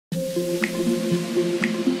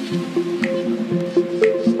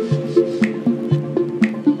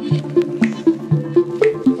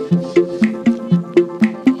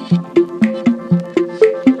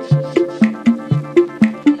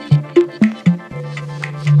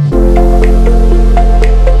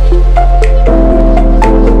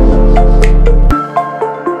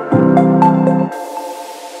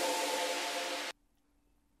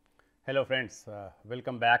friends,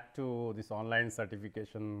 welcome back to this online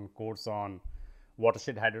certification course on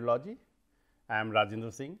watershed hydrology. I am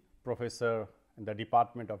Rajendra Singh, professor in the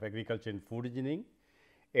Department of Agriculture and Food Engineering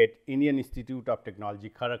at Indian Institute of Technology,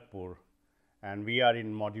 Kharagpur, and we are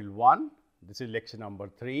in module 1. This is lecture number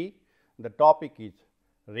 3. The topic is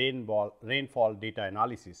rainfall data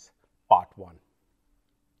analysis, part 1.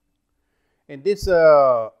 In this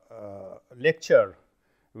lecture,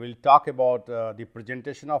 we will talk about the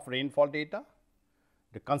presentation of rainfall data,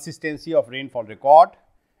 the consistency of rainfall record,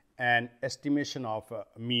 and estimation of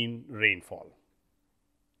mean rainfall.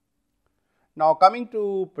 Now, coming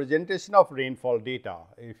to presentation of rainfall data,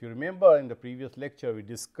 if you remember in the previous lecture, we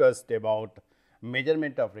discussed about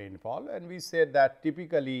measurement of rainfall, and we said that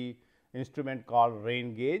typically instrument called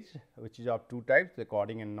rain gauge, which is of two types,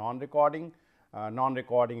 recording and non-recording.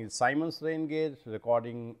 Non-recording is Simon's rain gauge,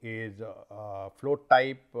 recording is float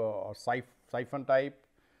type or siphon type.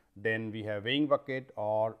 Then we have weighing bucket,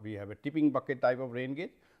 or we have a tipping bucket type of rain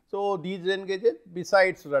gauge. So, these rain gauges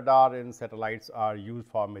besides radar and satellites are used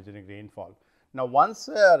for measuring rainfall. Now, once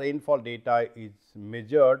rainfall data is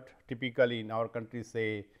measured, typically in our country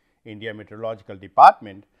say India Meteorological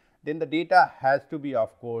Department, then the data has to be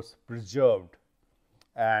of course preserved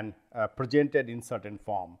and presented in certain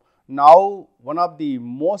form. Now, one of the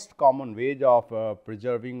most common ways of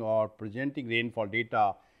preserving or presenting rainfall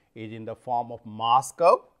data is in the form of mass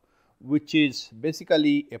curve, which is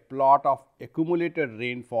basically a plot of accumulated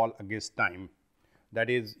rainfall against time. That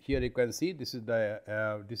is, here you can see this is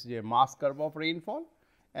a mass curve of rainfall,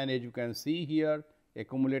 and as you can see here,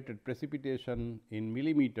 accumulated precipitation in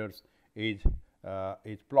millimeters is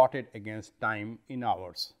plotted against time in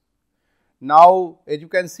hours. Now, as you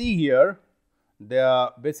can see here,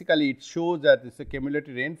 basically it shows that this is a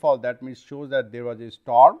cumulative rainfall, that means shows that there was a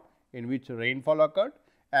storm in which rainfall occurred,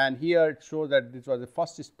 and here it shows that this was the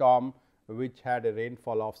first storm which had a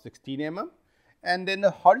rainfall of 16 mm. And then the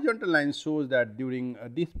horizontal line shows that during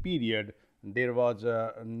this period there was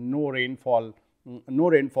no rainfall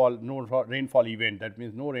event, that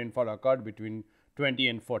means no rainfall occurred between 20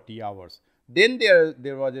 and 40 hours. Then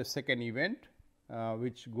there was a second event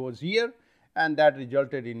which goes here, and that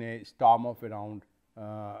resulted in a storm of around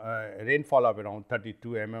rainfall of around 32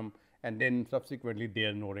 mm, and then subsequently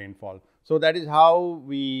there no rainfall. So, that is how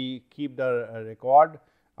we keep the record,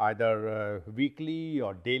 either weekly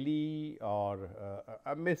or daily, or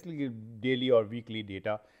basically daily or weekly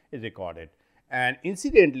data is recorded. And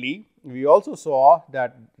incidentally, we also saw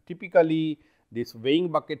that typically this weighing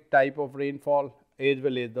bucket type of rainfall as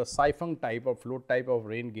well as the siphon type or float type of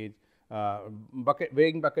rain gauge,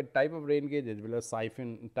 weighing bucket type of rain gauge as well as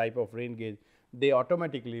siphon type of rain gauge, they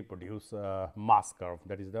automatically produce mass curve.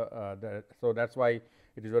 That is so that's why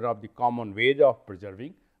it is one of the common ways of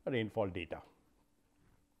preserving rainfall data.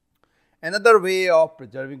 Another way of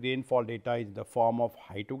preserving rainfall data is the form of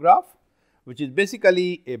hyetograph, which is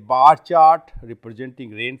basically a bar chart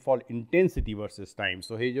representing rainfall intensity versus time.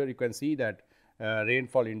 So, here you can see that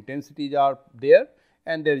rainfall intensities are there,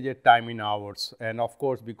 and there is a time in hours, and of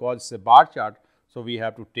course, because it is a bar chart, so we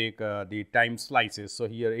have to take the time slices. So,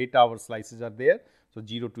 here 8-hour slices are there. So,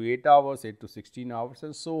 0 to 8 hours, 8 to 16 hours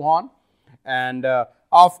and so on. And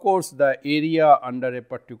of course, the area under a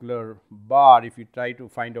particular bar, if you try to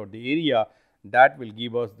find out the area, that will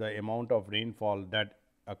give us the amount of rainfall that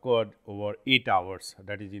occurred over 8 hours,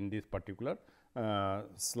 that is in this particular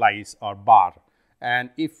slice or bar.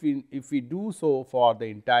 And if we do so for the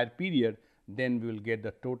entire period, then we will get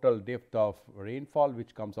the total depth of rainfall,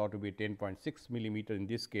 which comes out to be 10.6 millimeter in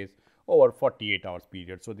this case over 48 hours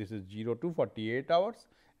period. So, this is 0 to 48 hours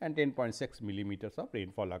and 10.6 millimeters of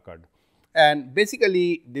rainfall occurred. And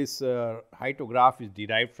basically this hyetograph is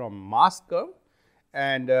derived from mass curve,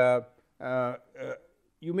 and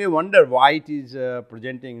you may wonder why it is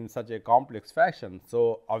presenting in such a complex fashion.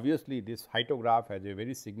 So, obviously this hyetograph has a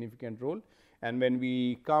very significant role, and when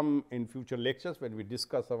we come in future lectures, when we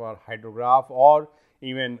discuss our hyetograph or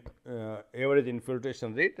even average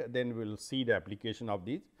infiltration rate, then we will see the application of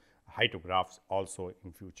these hyetographs also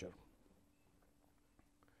in future.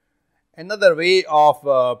 Another way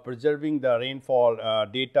of preserving the rainfall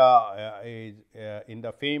data is in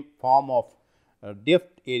the form of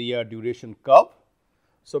depth area duration curve.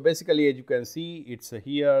 So, basically as you can see, it is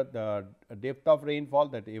here the depth of rainfall,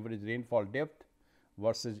 that average rainfall depth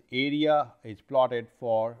versus area is plotted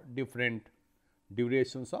for different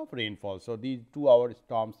durations of rainfall. So, these 2-hour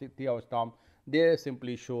storm, 3-hour storm, they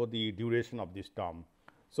simply show the duration of the storm.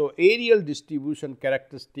 So, areal distribution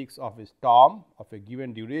characteristics of a storm of a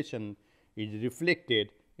given duration is reflected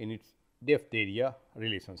in its depth area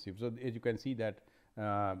relationship. So, as you can see that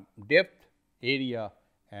depth, area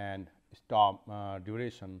and storm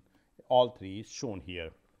duration, all three is shown here.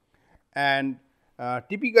 And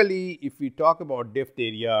typically, if we talk about depth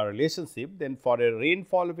area relationship, then for a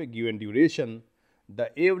rainfall of a given duration, the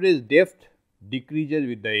average depth decreases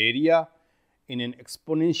with the area in an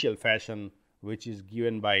exponential fashion, which is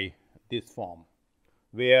given by this form,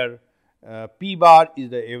 where P bar is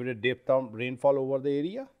the average depth of rainfall over the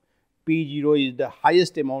area, P0 is the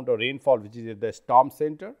highest amount of rainfall which is at the storm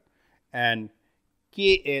center, and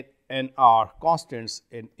K and R constants,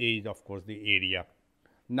 and A is of course the area.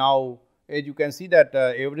 Now, as you can see that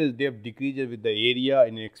average depth decreases with the area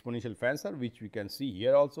in an exponential fashion, which we can see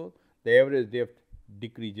here also. The average depth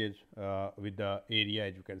decreases with the area,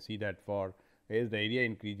 as you can see that for as the area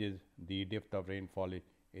increases, the depth of rainfall is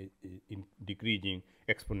decreasing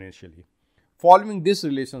exponentially. Following this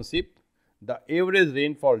relationship, the average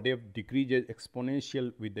rainfall depth decreases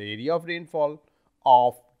exponential with the area of rainfall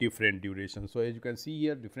of different duration. So, as you can see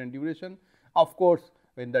here, different duration. Of course,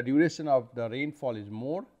 when the duration of the rainfall is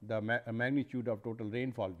more, the magnitude of total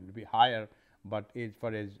rainfall will be higher, but as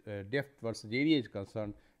far as depth versus area is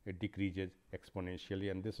concerned, it decreases exponentially,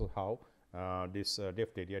 and this is how this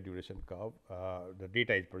depth area duration curve, the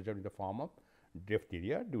data is presented in the form of depth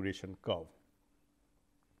area duration curve.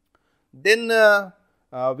 Then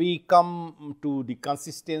we come to the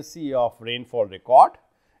consistency of rainfall record,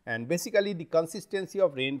 and basically the consistency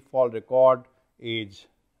of rainfall record is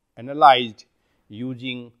analyzed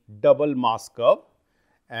using double mass curve,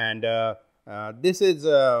 and this is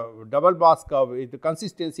double mass curve is the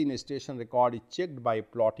consistency in a station record is checked by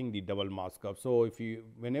plotting the double mass curve. So, if you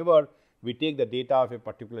whenever we take the data of a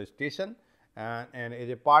particular station and as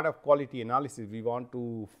a part of quality analysis, we want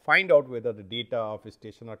to find out whether the data of a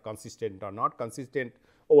station are consistent or not consistent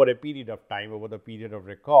over a period of time, over the period of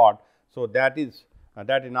record. So, that is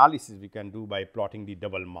that analysis we can do by plotting the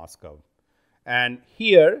double mass curve. And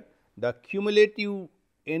here the cumulative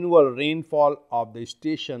annual rainfall of the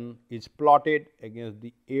station is plotted against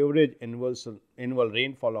the average annual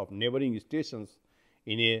rainfall of neighboring stations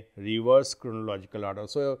in a reverse chronological order.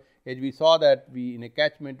 So, as we saw that we in a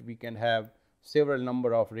catchment we can have several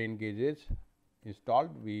number of rain gauges installed.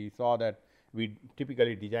 We saw that we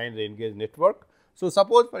typically design rain gauge network. So,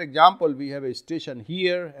 suppose for example, we have a station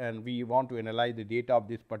here and we want to analyze the data of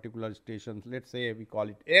this particular station, let us say we call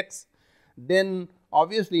it X. Then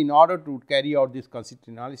obviously, in order to carry out this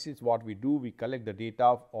consistency analysis, what we do, we collect the data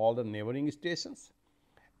of all the neighboring stations,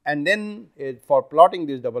 and then for plotting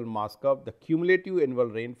this double mass curve, the cumulative annual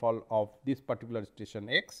rainfall of this particular station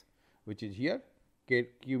X, which is here,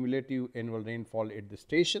 cumulative annual rainfall at the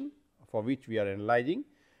station for which we are analyzing,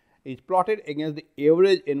 is plotted against the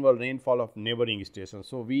average annual rainfall of neighboring stations.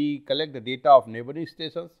 So, we collect the data of neighboring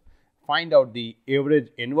stations, find out the average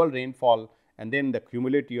annual rainfall, and then the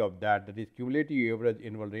cumulative of that is cumulative average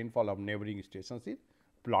annual rainfall of neighboring stations is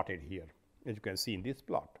plotted here, as you can see in this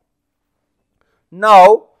plot.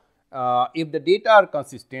 Now, if the data are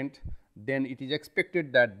consistent, then it is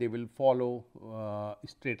expected that they will follow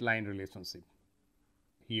straight line relationship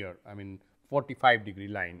here, I mean 45-degree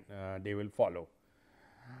line they will follow.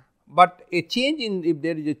 But a change in, if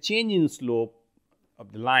there is a change in slope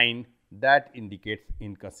of the line, that indicates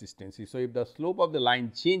inconsistency. So, if the slope of the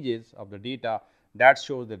line changes of the data, that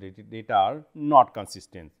shows that the data are not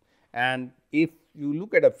consistent. And if you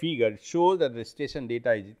look at a figure, it shows that the station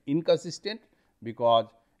data is inconsistent, because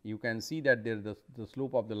you can see that there is the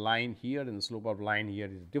slope of the line here and the slope of line here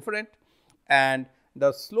is different, and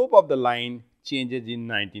the slope of the line changes in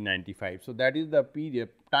 1995. So, that is the period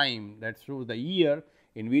time that shows the year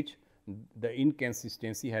in which the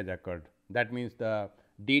inconsistency has occurred. That means, the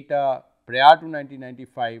data prior to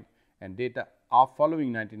 1995 and data of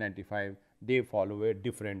following 1995, they follow a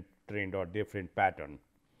different trend or different pattern.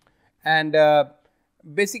 And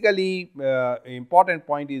basically, important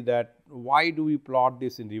point is that why do we plot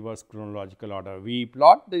this in reverse chronological order? We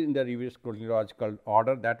plot in the reverse chronological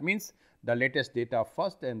order, that means the latest data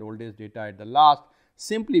first and oldest data at the last,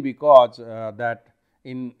 simply because that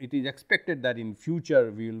it is expected that in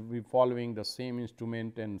future we will be following the same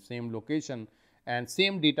instrument and same location and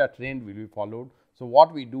same data trend will be followed. So,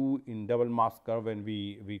 what we do in double mass curve, when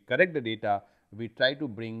we correct the data, we try to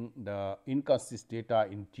bring the inconsistent data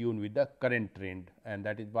in tune with the current trend, and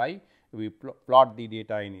that is why we plot the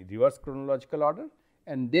data in reverse chronological order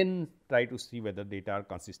and then try to see whether data are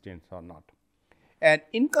consistent or not. And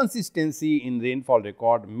inconsistency in rainfall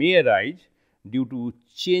record may arise due to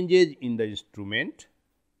changes in the instrument,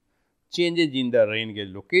 changes in the rain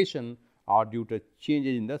gauge location, or due to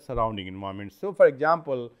changes in the surrounding environment. So, for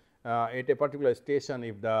example, at a particular station,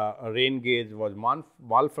 if the rain gauge was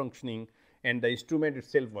malfunctioning and the instrument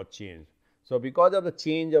itself was changed. So, because of the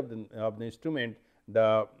change of the instrument,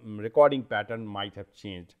 the recording pattern might have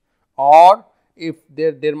changed, or if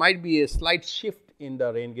there might be a slight shift in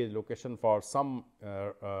the rain gauge location for some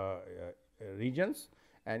regions,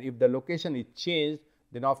 and if the location is changed,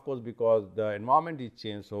 then of course, because the environment is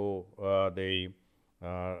changed, so the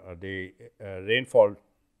rainfall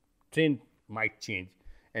trend might change.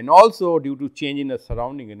 And also due to change in the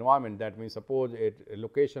surrounding environment, that means suppose a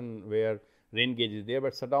location where rain gauge is there,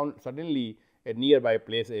 but suddenly a nearby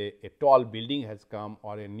place a tall building has come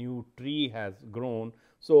or a new tree has grown.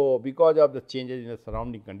 So, because of the changes in the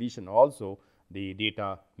surrounding condition also, the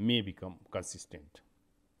data may become consistent.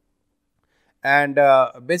 And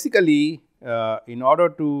basically, in order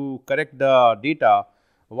to correct the data,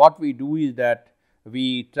 what we do is that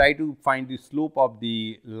we try to find the slope of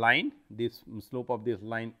the line, this slope of this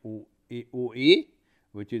line OA,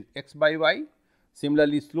 which is x by y.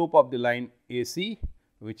 Similarly, slope of the line AC,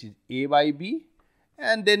 which is A by B,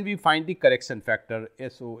 and then we find the correction factor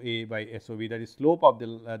SOA by SOV, that is slope of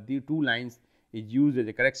the two lines is used as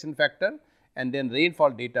a correction factor, and then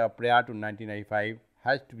rainfall data prior to 1995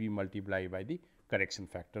 has to be multiplied by the correction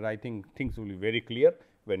factor. I think things will be very clear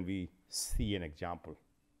when we see an example.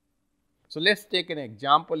 So, let us take an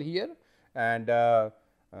example here, and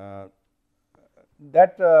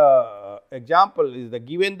that example is the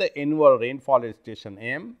given the annual rainfall at station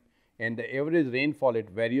M and the average rainfall at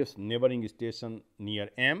various neighboring station near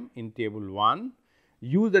M in table 1.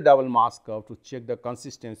 Use the double mass curve to check the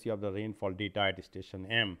consistency of the rainfall data at station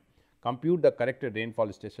M. Compute the corrected rainfall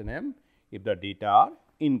at station M if the data are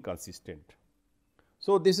inconsistent.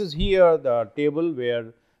 So, this is here the table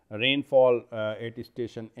where rainfall at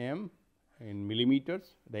station M in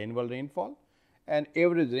millimeters, the annual rainfall, and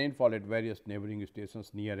average rainfall at various neighboring stations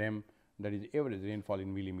near M, that is average rainfall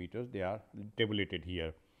in millimeters, they are tabulated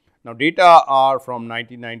here. Now, data are from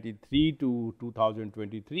 1993 to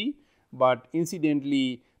 2023, but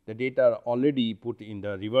incidentally the data are already put in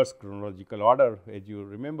the reverse chronological order. As you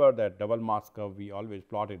remember that double mass curve, we always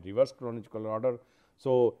plot in reverse chronological order.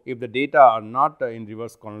 So, if the data are not in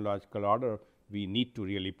reverse chronological order, we need to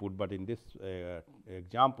really put, but in this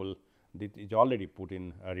example, it is already put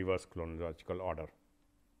in a reverse chronological order.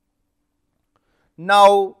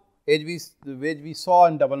 Now, as we saw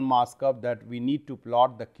in double mass curve that we need to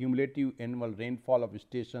plot the cumulative annual rainfall of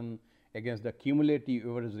station against the cumulative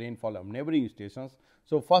average rainfall of neighboring stations.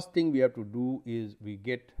 So, first thing we have to do is we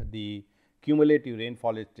get the cumulative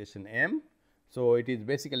rainfall at station M. So, it is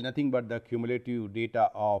basically nothing but the cumulative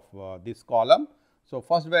data of this column. So,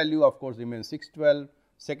 first value of course remains 612,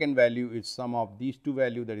 second value is sum of these two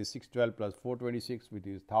values, that is 612 plus 426, which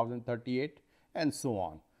is 1038, and so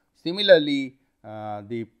on. Similarly,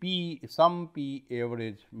 the sum P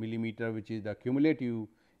average millimeter, which is the cumulative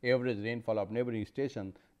average rainfall of neighboring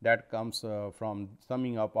station, that comes from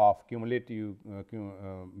summing up of cumulative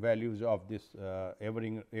values of this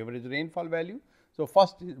average rainfall value. So,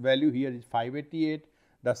 first value here is 588,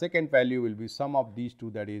 the second value will be sum of these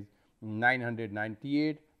two, that is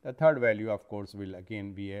 998, the third value of course will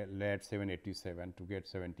again be a let 787 to get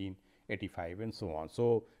 1785 and so on.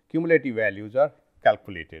 So, cumulative values are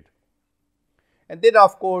calculated. And then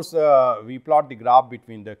of course, we plot the graph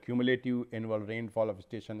between the cumulative annual rainfall of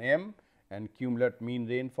station M and cumulative mean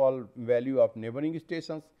rainfall value of neighboring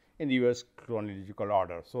stations in reverse chronological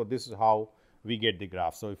order. So, this is how we get the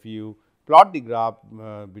graph. So, if you plot the graph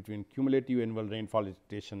between cumulative annual rainfall at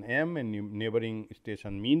station M and neighboring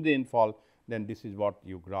station mean rainfall, then this is what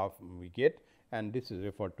you graph we get, and this is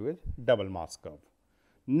referred to as double mass curve.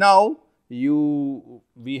 Now,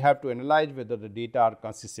 we have to analyze whether the data are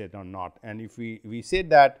consistent or not, and if we say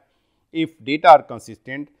that if data are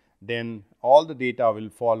consistent, then all the data will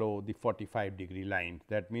follow the 45-degree line.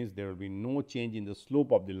 That means there will be no change in the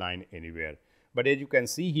slope of the line anywhere. But as you can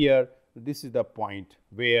see here, this is the point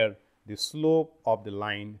where the slope of the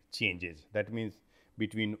line changes. That means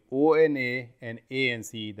between O and A and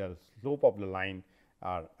C, the slope of the line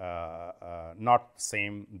are not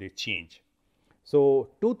same, they change. So,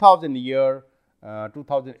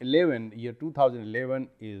 2011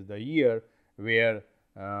 is the year where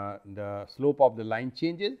the slope of the line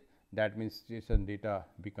changes, that means station data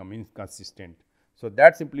become inconsistent. So,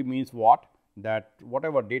 that simply means what? That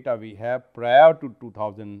whatever data we have prior to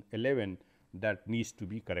 2011, that needs to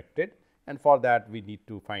be corrected, and for that we need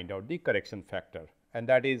to find out the correction factor, and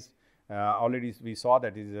that is already we saw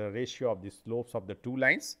that is a ratio of the slopes of the two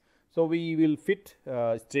lines. So, we will fit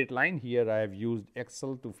straight line here. I have used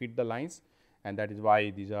Excel to fit the lines, and that is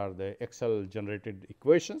why these are the Excel generated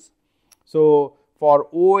equations. So, for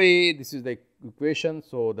OA this is the equation.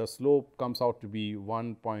 So, the slope comes out to be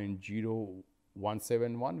 1.0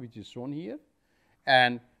 171, which is shown here,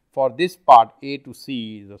 and for this part A to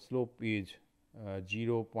C, the slope is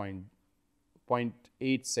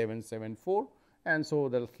 0.8774, and so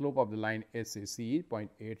the slope of the line SAC is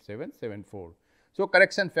 0.8774. So,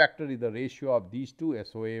 correction factor is the ratio of these two,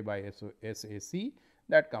 SOA by SAC,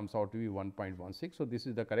 that comes out to be 1.16. So, this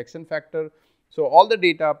is the correction factor. So, all the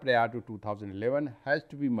data prior to 2011 has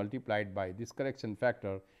to be multiplied by this correction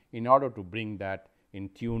factor in order to bring that in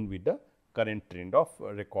tune with the current trend of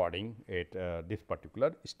recording at this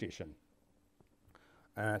particular station.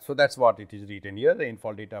 So, that is what it is written here.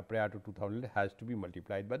 Rainfall data prior to 2000 has to be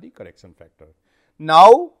multiplied by the correction factor.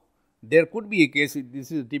 Now, there could be a case,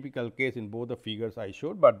 this is a typical case in both the figures I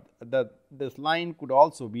showed, but this line could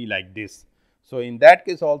also be like this. So, in that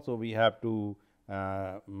case also we have to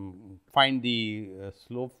find the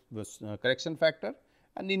slope correction factor,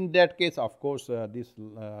 and in that case of course, this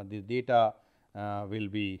data will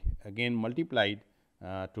be again multiplied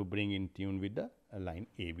to bring in tune with the line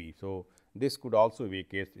AB. So, this could also be a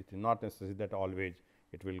case, it is not necessary that always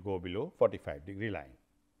it will go below 45-degree line.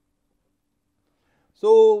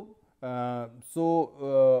 So,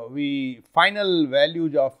 we final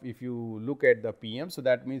values of, if you look at the PM. So,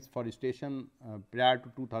 that means for station prior to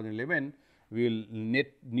 2011, we will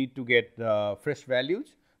need to get the fresh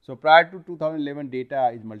values. So, prior to 2011 data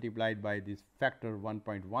is multiplied by this factor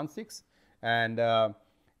 1.16, and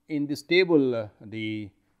in this table the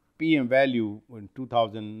PM value in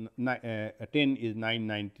 2010 is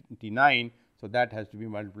 999. So, that has to be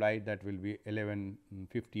multiplied, that will be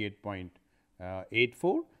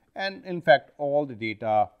 1158.84, and in fact, all the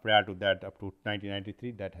data prior to that up to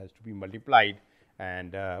 1993, that has to be multiplied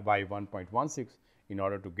and by 1.16 in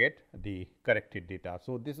order to get the corrected data.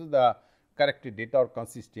 So, this is the corrected data or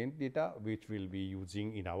consistent data which we will be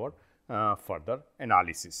using in our further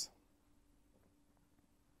analysis.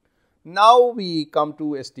 Now, we come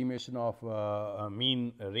to estimation of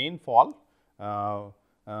mean rainfall,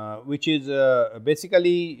 which is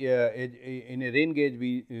basically in a rain gauge,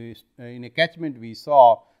 in a catchment we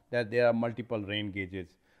saw that there are multiple rain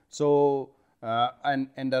gauges. So,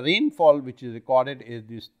 and the rainfall which is recorded at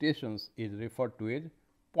these stations is referred to as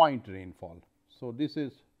point rainfall. So, this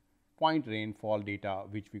is point rainfall data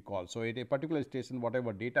which we call. So, at a particular station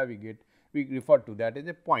whatever data we get, we refer to that as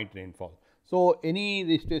a point rainfall. So,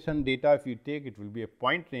 any station data if you take, it will be a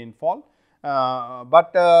point rainfall,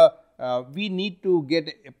 but we need to get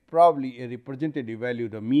probably a representative value,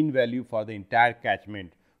 the mean value for the entire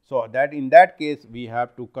catchment. So, that in that case we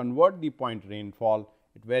have to convert the point rainfall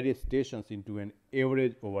at various stations into an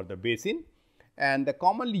average over the basin, and the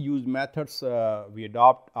commonly used methods we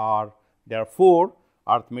adopt are, there are 4: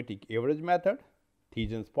 arithmetic average method,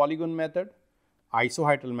 Thejan's polygon method,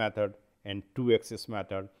 isohydral method, and 2-axis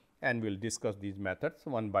method, and we will discuss these methods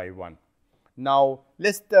one by one. Now,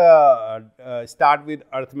 let us start with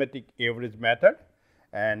arithmetic average method,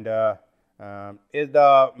 and as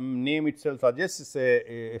the name itself suggests, it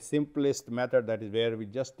is a simplest method, that is where we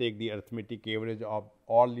just take the arithmetic average of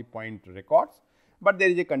all the point records, but there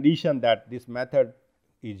is a condition that this method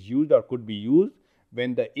is used or could be used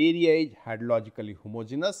when the area is hydrologically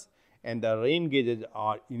homogeneous and the rain gauges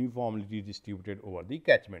are uniformly distributed over the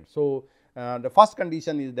catchment. So, the first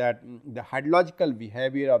condition is that the hydrological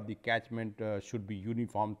behavior of the catchment should be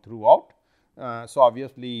uniform throughout. So,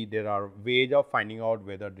 obviously, there are ways of finding out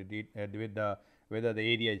whether the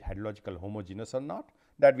area is hydrological homogeneous or not,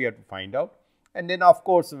 that we have to find out. And then of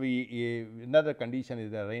course, another condition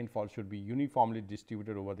is the rainfall should be uniformly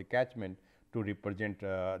distributed over the catchment to represent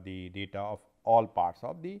the data of all parts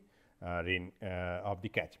of the of the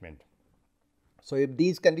catchment. So, if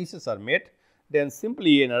these conditions are met, then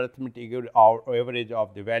simply an arithmetic average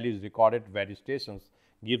of the values recorded at various stations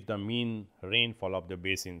gives the mean rainfall of the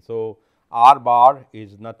basin. So, R bar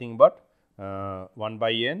is nothing but 1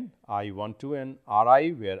 by n I12 and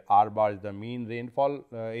Ri, where R bar is the mean rainfall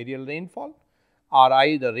areal rainfall,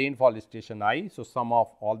 Ri the rainfall station I. So, sum of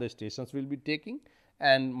all the stations will be taking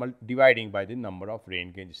and dividing by the number of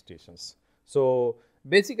rain gauge stations. So,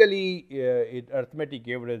 basically arithmetic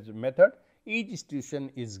average method, each station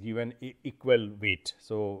is given equal weight.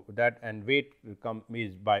 So, that and weight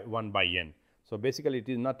is by 1 by n. So, basically it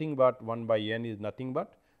is nothing but 1 by n is nothing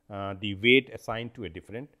but the weight assigned to a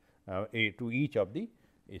different to each of the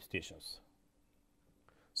stations.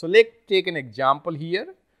 So, let us take an example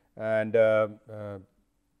here, and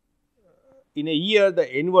in a year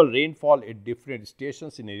the annual rainfall at different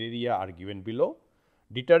stations in an area are given below.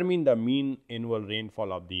 Determine the mean annual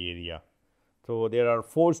rainfall of the area. So, there are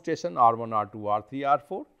 4 stations R1, R2, R3,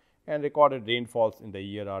 R4, and recorded rainfalls in the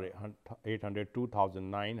year are 800,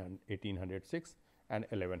 2009 and 1806 and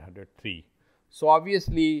 1103. So,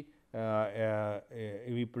 obviously,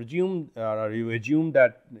 we presume or you assume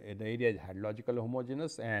that the area is hydrological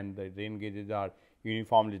homogeneous and the rain gauges are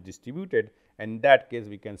uniformly distributed. And in that case,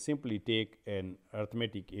 we can simply take an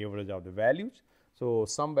arithmetic average of the values. So,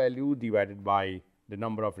 some value divided by the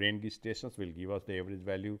number of rain gauge stations will give us the average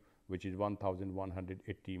value, which is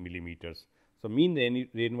 1180 millimeters. So, mean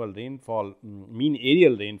rainfall, mean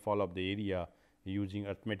areal rainfall of the area using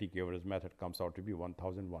arithmetic average method comes out to be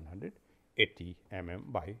 1180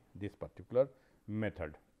 mm by this particular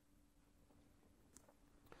method.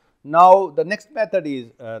 Now, the next method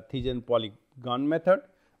is Thiessen polygon method,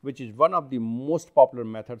 which is one of the most popular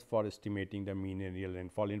methods for estimating the mean areal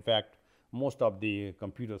rainfall. In fact, most of the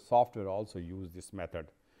computer software also use this method.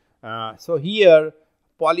 So, here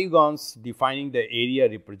polygons defining the area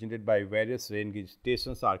represented by various rain gauge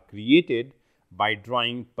stations are created by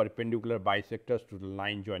drawing perpendicular bisectors to the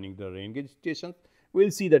line joining the rain gauge stations. We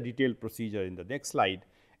will see the detailed procedure in the next slide.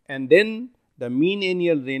 And then the mean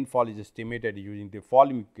annual rainfall is estimated using the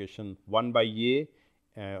following equation: 1 by A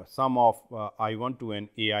sum of I12 and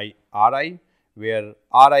AI Ri, where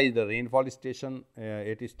Ri is the rainfall station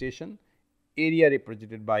at station, area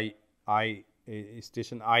represented by I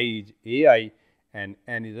station I is AI, and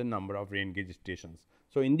N is the number of rain gauge stations.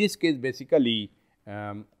 So, in this case basically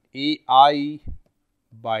AI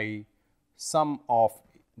by sum of,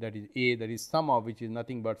 that is A, that is sum of, which is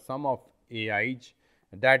nothing but sum of AIs,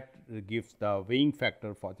 that gives the weighing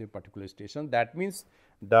factor for the particular station. That means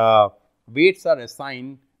the weights are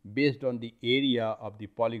assigned based on the area of the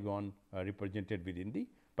polygon represented within the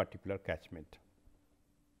particular catchment.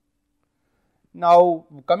 Now,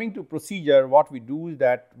 coming to procedure, what we do is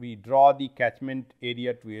that we draw the catchment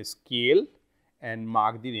area to a scale and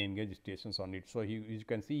mark the rain gauge stations on it. So, as you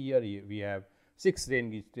can see here, we have 6 rain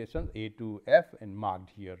gauge stations A to F and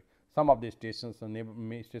marked here. Some of the stations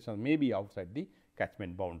may be outside the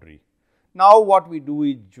catchment boundary. Now, what we do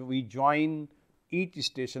is we join each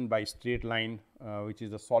station by straight line, which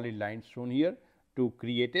is the solid line shown here, to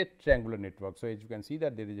create a triangular network. So, as you can see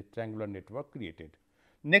that there is a triangular network created.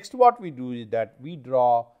 Next, what we do is that we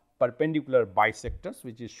draw perpendicular bisectors,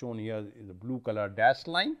 which is shown here is a blue color dashed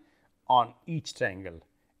line on each triangle,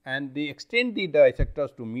 and they extend the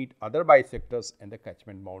bisectors to meet other bisectors and the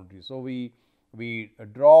catchment boundary. So, we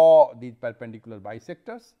draw these perpendicular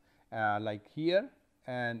bisectors like here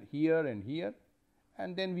and here and here,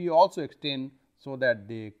 and then we also extend so that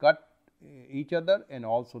they cut each other and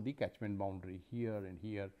also the catchment boundary here and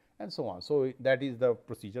here and so on. So, that is the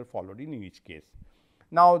procedure followed in each case.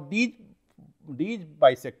 Now, these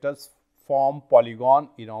bisectors form polygon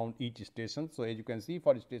around each station. So, as you can see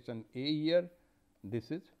for station A here,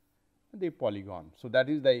 this is the polygon. So, that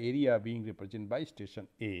is the area being represented by station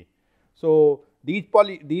A. So, these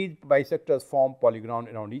bisectors form polygon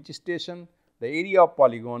around each station. The area of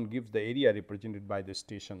polygon gives the area represented by the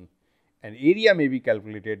station, and area may be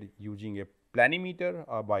calculated using a planimeter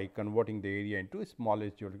or by converting the area into a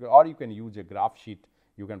smallest geometric, or you can use a graph sheet.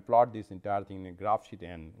 You can plot this entire thing in a graph sheet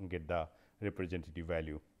and get the representative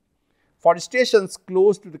value. For stations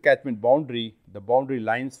close to the catchment boundary, the boundary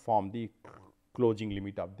lines form the closing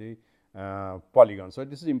limit of the polygon. So,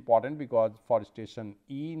 this is important because for station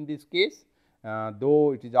E in this case,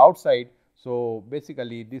 though it is outside, so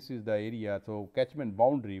basically this is the area. So, catchment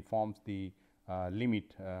boundary forms the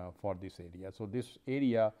limit for this area. So, this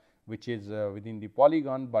area which is within the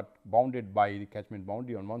polygon, but bounded by the catchment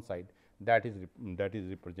boundary on one side, that is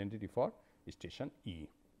representative for station E.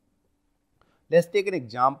 Let us take an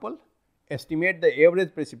example. Estimate the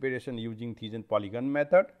average precipitation using Thiessen polygon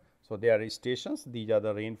method. So, there are stations, these are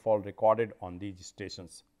the rainfall recorded on these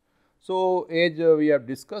stations. So, as we have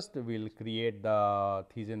discussed, we will create the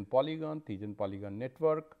Thiessen polygon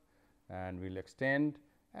network, and we will extend,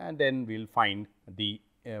 and then we will find the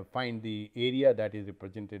area that is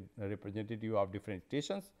representative of different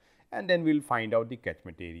stations, and then we will find out the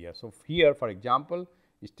catchment area. So, here for example,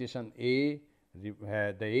 station A, the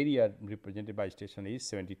area represented by station A is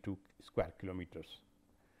 72 square kilometers.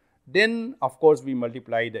 Then of course, we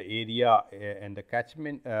multiply the area and the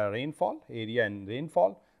catchment rainfall, area and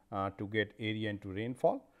rainfall to get area into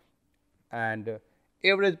rainfall, and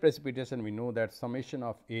average precipitation, we know that summation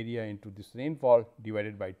of area into this rainfall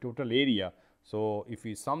divided by total area. So, if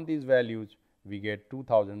we sum these values, we get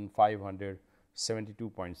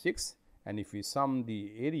 2572.6, and if we sum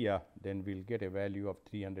the area, then we will get a value of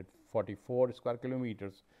 344 square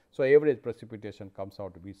kilometers. So, average precipitation comes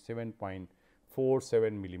out to be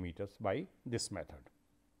 7.47 millimeters by this method.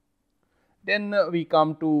 Then we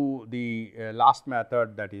come to the last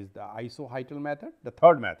method, that is the isoheital method, the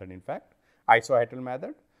third method in fact, isoheital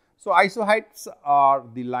method. So, isoheights are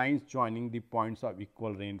the lines joining the points of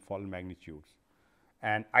equal rainfall magnitudes,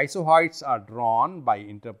 and isoheights are drawn by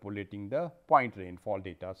interpolating the point rainfall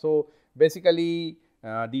data. So, basically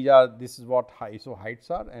this is what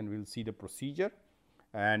isoheights are, and we will see the procedure.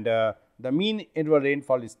 And the mean annual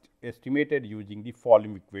rainfall is estimated using the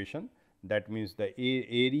following equation. That means the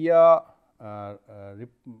area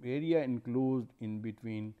enclosed in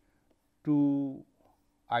between two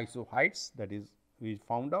isoheights, that is we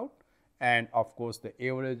found out, and of course, the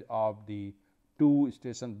average of the two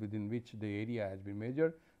stations within which the area has been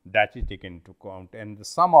measured, that is taken into account, and the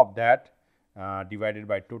sum of that divided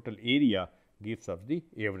by total area gives us the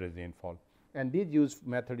average rainfall. And this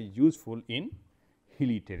method is useful in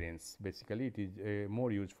hilly terrains. Basically, it is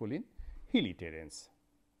more useful in hilly terrains.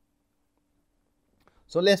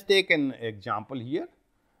 So, let us take an example here.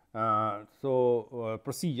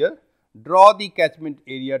 Procedure: draw the catchment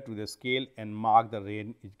area to the scale and mark the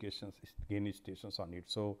rain gauge stations on it.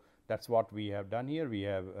 So, that is what we have done here. We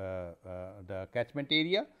have the catchment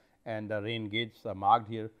area and the rain gauges are marked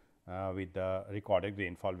here with the recorded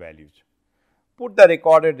rainfall values. Put the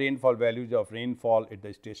recorded rainfall values of rainfall at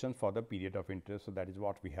the station for the period of interest. So, that is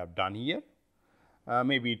what we have done here.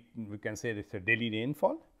 Maybe we can say this is a daily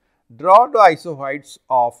rainfall. Draw the isoheights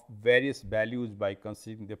of various values by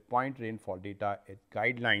considering the point rainfall data as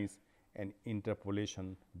guidelines and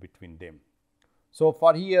interpolation between them. So,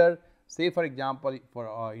 for here, say for example,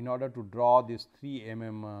 for in order to draw this 3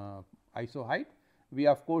 mm isoheight, we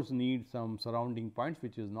of course need some surrounding points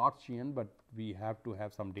which is not shown, but we have to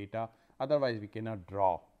have some data, otherwise we cannot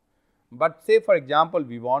draw. But say for example,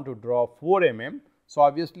 we want to draw 4 mm. So,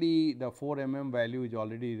 obviously, the 4 mm value is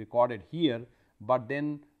already recorded here, but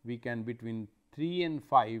then we can between 3 and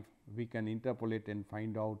 5 we can interpolate and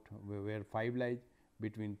find out where 5 lies.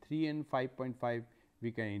 Between 3 and 5.5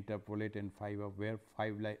 we can interpolate and find out where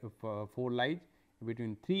 4 lies.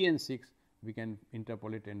 Between 3 and 6 we can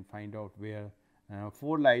interpolate and find out where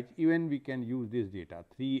 4 lies. Even we can use this data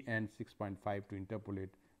 3 and 6.5 to interpolate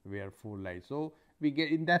where 4 lies. So, we get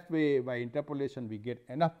in that way, by interpolation we get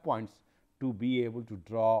enough points to be able to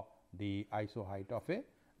draw the isoheight of a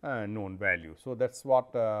known value. So, that is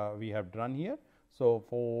what we have done here. So,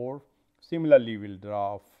 4, similarly we will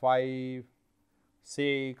draw 5,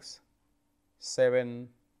 6, 7,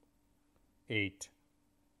 8,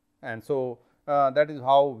 and so that is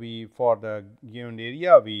how we, for the given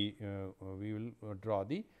area, we will draw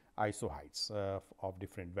the isoheights of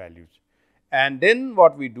different values. And then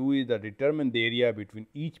what we do is determine the area between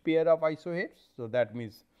each pair of isoheights. So, that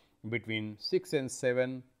means between 6 and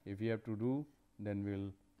 7 if we have to do, then we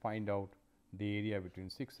will find out the area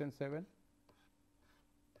between 6 and 7,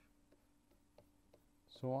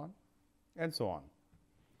 so on and so on.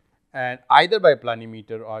 And either by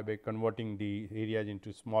planimeter or by converting the areas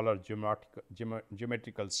into smaller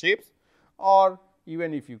geometrical shapes, or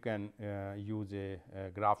even if you can use a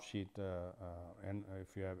graph sheet and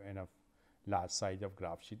if you have enough large size of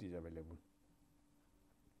graph sheet is available.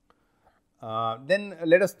 Then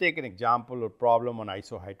let us take an example or problem on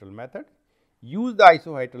isoheightal method. Use the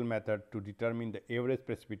isoheightal method to determine the average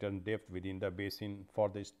precipitation depth within the basin for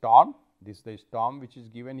the storm. This is the storm which is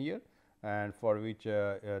given here, and for which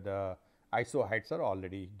the isoheights are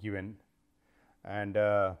already given, and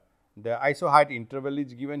the isoheight interval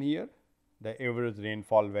is given here. The average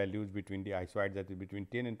rainfall values between the isoheights, that is between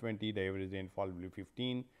 10 and 20, the average rainfall will be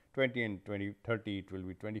 15, 20 and 30 it will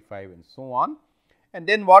be 25 and so on. And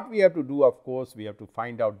then what we have to do, of course, we have to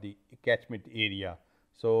find out the catchment area.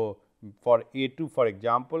 So, for A2 for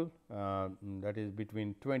example, that is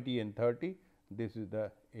between 20 and 30, this is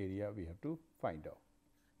the area we have to find out.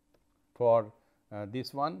 For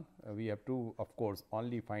this one we have to of course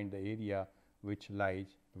only find the area which lies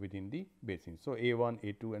within the basin. So, A1,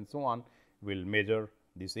 A2 and so on will measure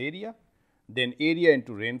this area. Then area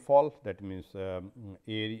into rainfall, that means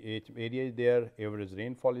area is there, average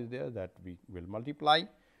rainfall is there, that we will multiply,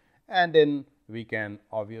 and then we can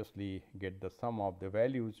obviously get the sum of the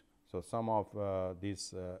values. So, sum of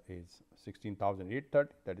this is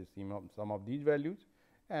 16,830, that is sum of these values,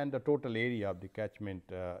 and the total area of the catchment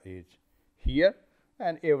is here,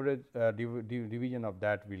 and average division of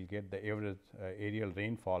that will get the average areal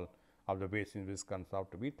rainfall of the basin, which comes out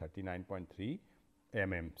to be 39.3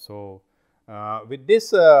 mm. So, with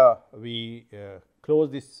this we close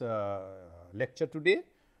this lecture today.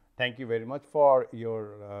 Thank you very much for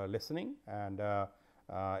your listening, and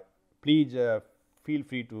please feel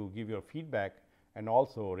free to give your feedback and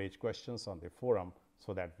also raise questions on the forum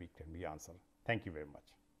so that we can be answered. Thank you very much.